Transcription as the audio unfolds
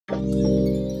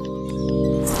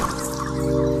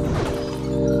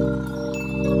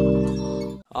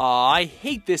I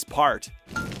hate this part.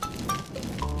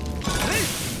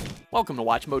 Welcome to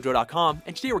WatchMojo.com,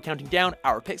 and today we're counting down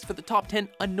our picks for the top 10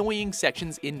 annoying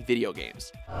sections in video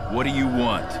games. What do you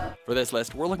want? For this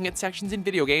list, we're looking at sections in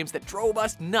video games that drove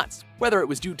us nuts, whether it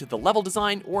was due to the level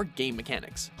design or game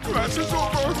mechanics.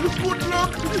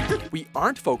 We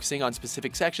aren't focusing on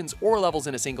specific sections or levels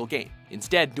in a single game,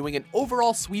 instead doing an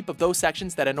overall sweep of those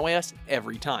sections that annoy us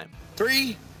every time.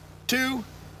 3, 2,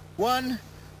 1,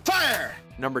 fire!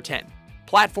 Number 10.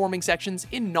 Platforming sections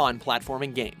in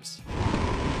non-platforming games.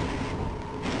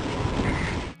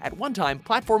 At one time,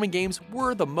 platforming games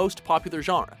were the most popular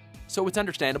genre, so it's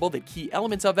understandable that key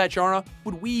elements of that genre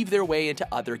would weave their way into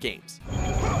other games.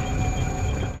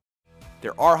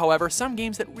 There are, however, some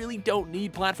games that really don't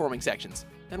need platforming sections,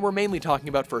 and we're mainly talking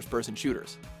about first-person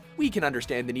shooters. We can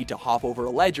understand the need to hop over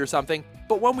a ledge or something,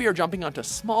 but when we are jumping onto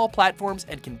small platforms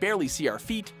and can barely see our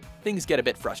feet, things get a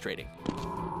bit frustrating.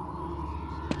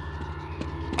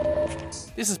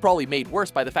 This is probably made worse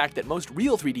by the fact that most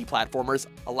real 3D platformers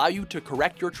allow you to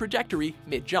correct your trajectory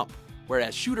mid-jump,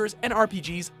 whereas shooters and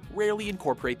RPGs rarely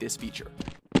incorporate this feature.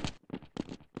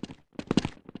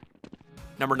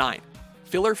 Number 9.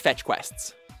 Filler fetch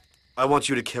quests. I want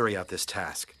you to carry out this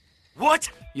task. What?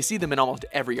 You see them in almost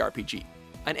every RPG.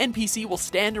 An NPC will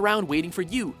stand around waiting for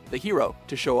you, the hero,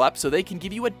 to show up so they can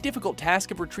give you a difficult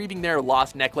task of retrieving their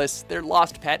lost necklace, their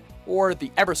lost pet, or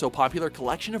the ever so popular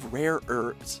collection of rare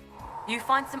herbs. You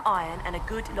find some iron and a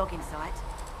good logging site.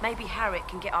 Maybe Harriet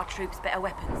can get our troops better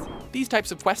weapons. These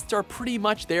types of quests are pretty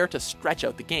much there to stretch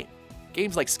out the game.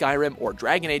 Games like Skyrim or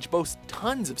Dragon Age boast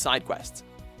tons of side quests,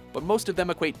 but most of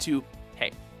them equate to,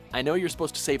 hey, I know you're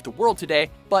supposed to save the world today,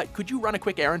 but could you run a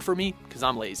quick errand for me? Because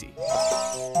I'm lazy.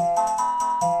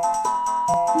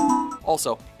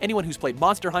 Also, anyone who's played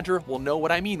Monster Hunter will know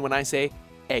what I mean when I say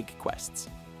egg quests.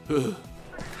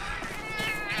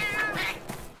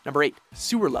 Number 8.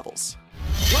 Sewer levels.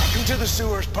 Welcome to the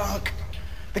sewers, punk.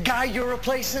 The guy you're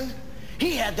replacing,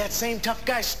 he had that same tough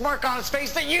guy smirk on his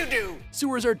face that you do.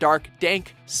 Sewers are dark,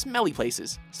 dank, smelly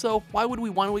places, so why would we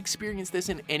want to experience this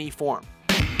in any form?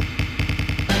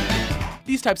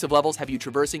 These types of levels have you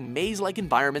traversing maze-like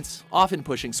environments, often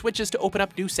pushing switches to open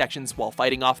up new sections while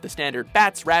fighting off the standard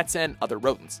bats, rats, and other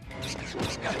rodents.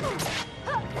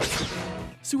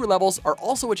 Sewer levels are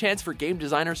also a chance for game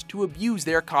designers to abuse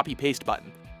their copy-paste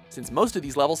button, since most of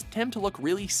these levels tend to look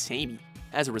really samey.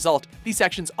 As a result, these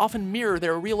sections often mirror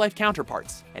their real-life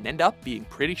counterparts and end up being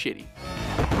pretty shitty.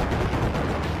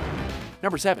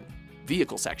 Number 7.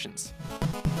 Vehicle sections.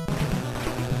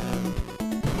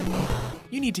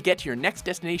 You need to get to your next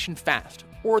destination fast,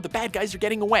 or the bad guys are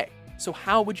getting away. So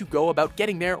how would you go about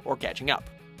getting there or catching up?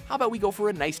 How about we go for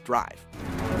a nice drive?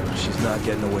 She's not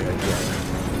getting away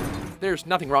again. There's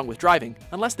nothing wrong with driving,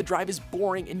 unless the drive is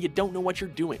boring and you don't know what you're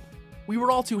doing. We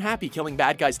were all too happy killing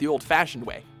bad guys the old-fashioned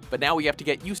way, but now we have to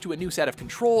get used to a new set of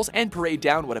controls and parade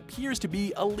down what appears to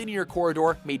be a linear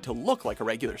corridor made to look like a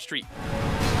regular street.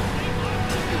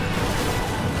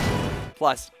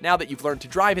 Plus, now that you've learned to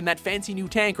drive in that fancy new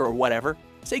tank or whatever,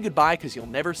 say goodbye because you'll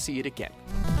never see it again.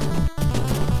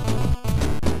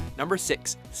 Number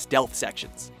 6. Stealth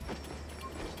sections.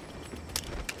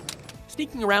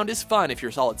 Sneaking around is fun if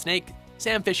you're Solid Snake,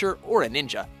 Sam Fisher, or a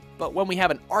ninja, but when we have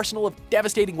an arsenal of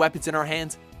devastating weapons in our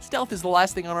hands, stealth is the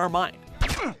last thing on our mind.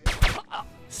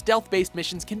 Stealth-based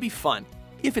missions can be fun,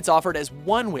 if it's offered as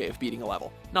one way of beating a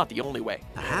level, not the only way.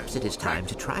 Perhaps it is time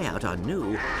to try out our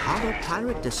new Hollow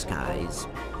Pirate disguise.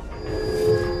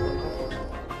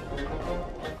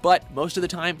 But most of the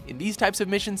time, in these types of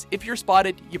missions, if you're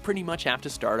spotted, you pretty much have to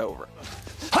start over.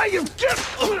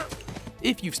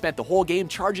 If you've spent the whole game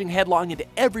charging headlong into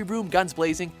every room guns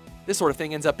blazing, this sort of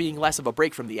thing ends up being less of a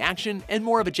break from the action and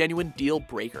more of a genuine deal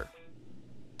breaker.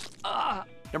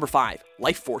 Number 5.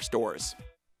 Life Force doors.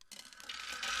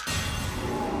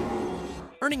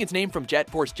 Earning its name from Jet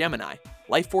Force Gemini,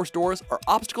 Life Force doors are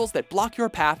obstacles that block your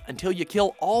path until you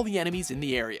kill all the enemies in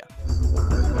the area.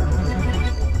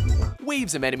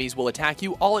 Waves of enemies will attack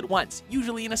you all at once,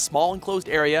 usually in a small enclosed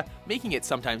area, making it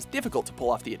sometimes difficult to pull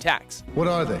off the attacks. What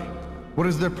are they? What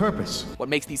is their purpose? What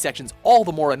makes these sections all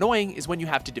the more annoying is when you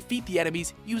have to defeat the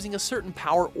enemies using a certain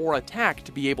power or attack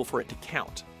to be able for it to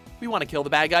count. We want to kill the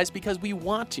bad guys because we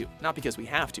want to, not because we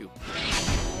have to.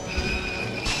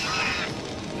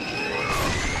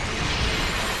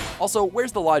 Also,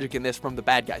 where's the logic in this from the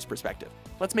bad guy's perspective?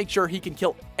 Let's make sure he can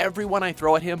kill everyone I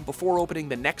throw at him before opening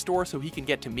the next door so he can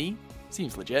get to me?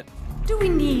 Seems legit. Do we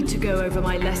need to go over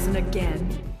my lesson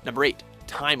again? Number 8.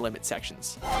 Time limit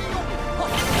sections.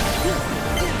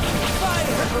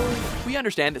 We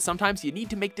understand that sometimes you need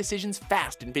to make decisions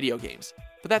fast in video games,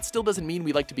 but that still doesn't mean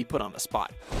we like to be put on the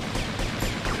spot.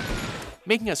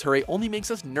 Making us hurry only makes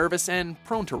us nervous and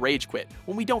prone to rage quit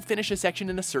when we don't finish a section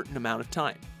in a certain amount of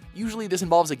time. Usually this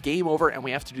involves a game over and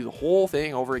we have to do the whole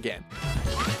thing over again.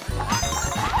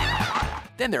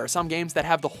 Then there are some games that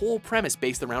have the whole premise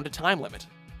based around a time limit.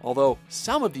 Although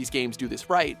some of these games do this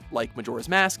right, like Majora's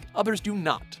Mask, others do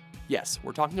not. Yes,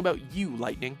 we're talking about you,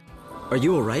 Lightning. Are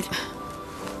you alright?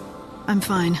 I'm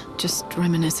fine, just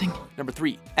reminiscing. Number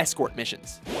 3, escort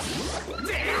missions.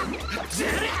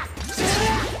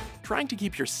 Trying to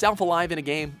keep yourself alive in a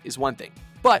game is one thing,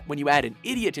 but when you add an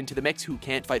idiot into the mix who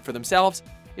can't fight for themselves,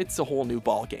 it's a whole new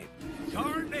ball game.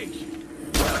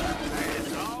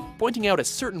 Pointing out a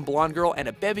certain blonde girl and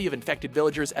a bevy of infected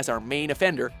villagers as our main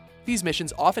offender, these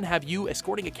missions often have you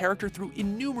escorting a character through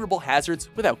innumerable hazards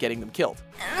without getting them killed.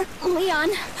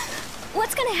 Leon,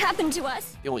 what's gonna happen to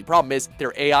us? The only problem is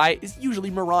their AI is usually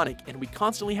moronic and we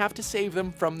constantly have to save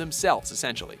them from themselves,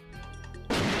 essentially.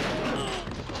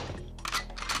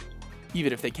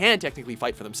 Even if they can technically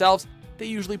fight for themselves, they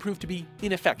usually prove to be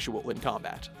ineffectual in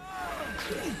combat.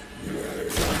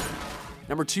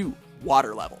 Number 2,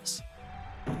 water levels.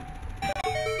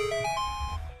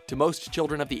 To most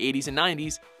children of the 80s and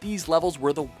 90s, these levels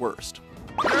were the worst.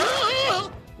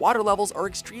 Water levels are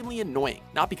extremely annoying,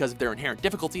 not because of their inherent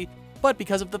difficulty, but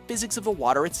because of the physics of the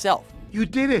water itself. You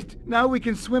did it! Now we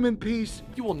can swim in peace.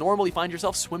 You will normally find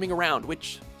yourself swimming around,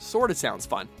 which sorta sounds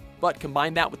fun, but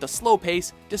combine that with the slow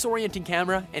pace, disorienting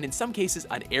camera, and in some cases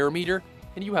an air meter,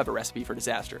 and you have a recipe for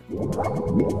disaster.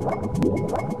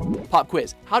 Pop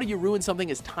quiz, how do you ruin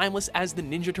something as timeless as the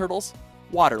Ninja Turtles?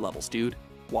 Water levels, dude.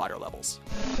 Water levels.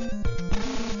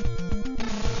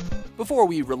 Before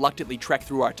we reluctantly trek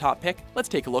through our top pick, let's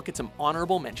take a look at some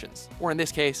honorable mentions, or in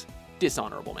this case,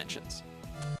 dishonorable mentions.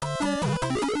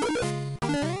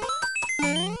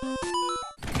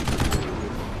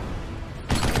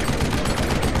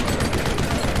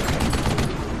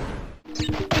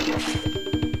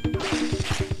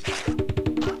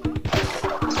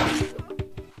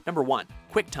 Number 1,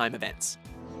 QuickTime events.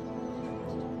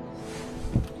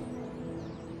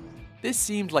 This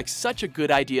seemed like such a good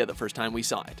idea the first time we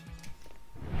saw it.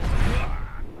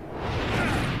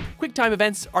 QuickTime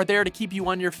events are there to keep you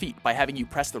on your feet by having you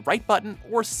press the right button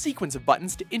or sequence of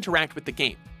buttons to interact with the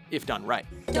game, if done right.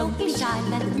 Don't be shy,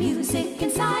 let the music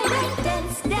inside it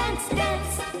dance, dance,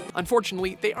 dance.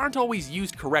 Unfortunately, they aren't always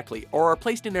used correctly or are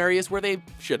placed in areas where they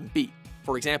shouldn't be.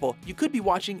 For example, you could be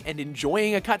watching and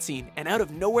enjoying a cutscene, and out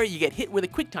of nowhere you get hit with a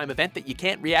QuickTime event that you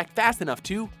can't react fast enough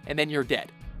to, and then you're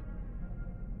dead.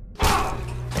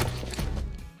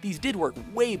 These did work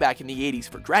way back in the 80s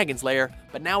for Dragon's Lair,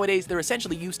 but nowadays they're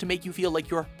essentially used to make you feel like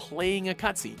you're playing a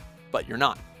cutscene, but you're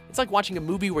not. It's like watching a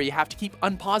movie where you have to keep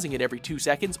unpausing it every 2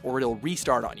 seconds or it'll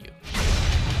restart on you.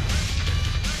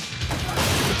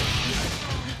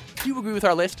 Do you agree with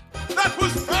our list? That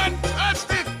was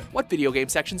fantastic! What video game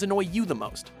sections annoy you the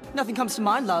most? Nothing comes to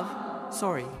mind, love.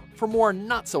 Sorry. For more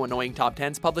not so annoying top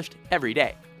 10s published every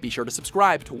day, be sure to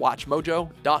subscribe to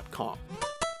WatchMojo.com.